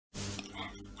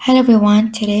Hello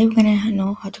everyone, today we're gonna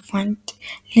know how to find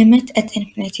limit at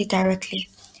infinity directly.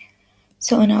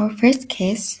 So in our first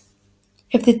case,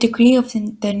 if the degree of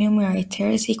the numerator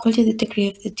is equal to the degree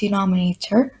of the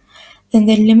denominator, then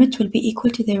the limit will be equal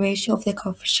to the ratio of the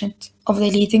coefficient of the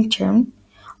leading term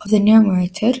of the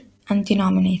numerator and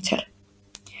denominator.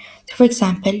 So for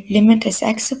example, limit as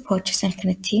x approaches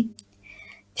infinity,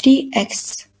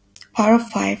 3x power of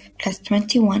 5 plus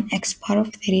 21x power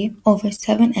of 3 over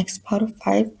 7x power of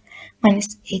 5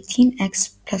 minus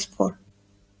 18x plus 4.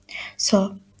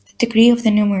 So the degree of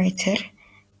the numerator,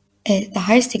 the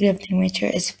highest degree of the numerator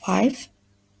is 5,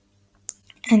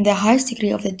 and the highest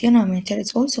degree of the denominator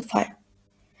is also 5.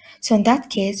 So in that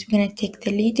case, we're going to take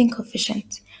the leading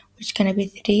coefficient, which is going to be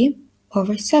 3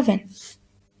 over 7.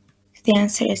 The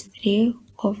answer is 3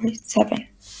 over 7.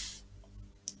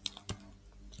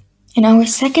 In our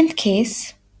second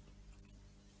case,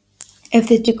 if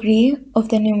the degree of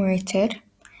the numerator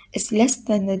is less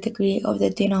than the degree of the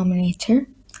denominator,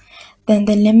 then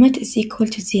the limit is equal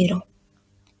to 0.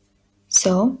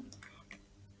 So,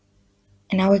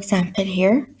 in our example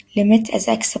here, limit as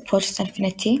x approaches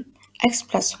infinity, x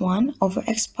plus 1 over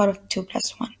x power of 2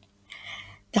 plus 1.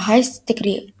 The highest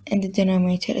degree in the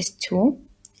denominator is 2,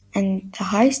 and the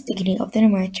highest degree of the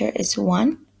numerator is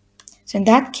 1. So in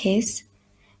that case,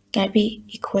 it's going to be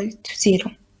equal to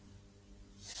 0.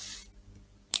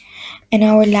 In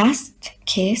our last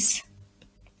case,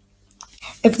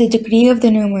 if the degree of the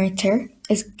numerator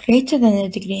is greater than the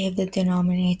degree of the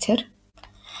denominator,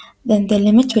 then the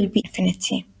limit will be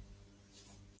infinity.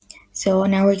 So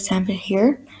in our example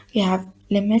here, we have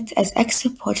limit as x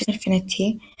approaches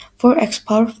infinity, 4x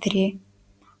power of 3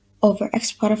 over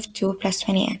x power of 2 plus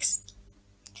 20x,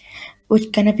 which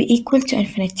is going to be equal to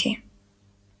infinity,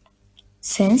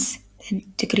 since the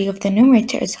degree of the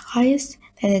numerator is highest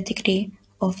than the degree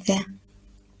of the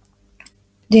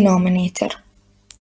denominator.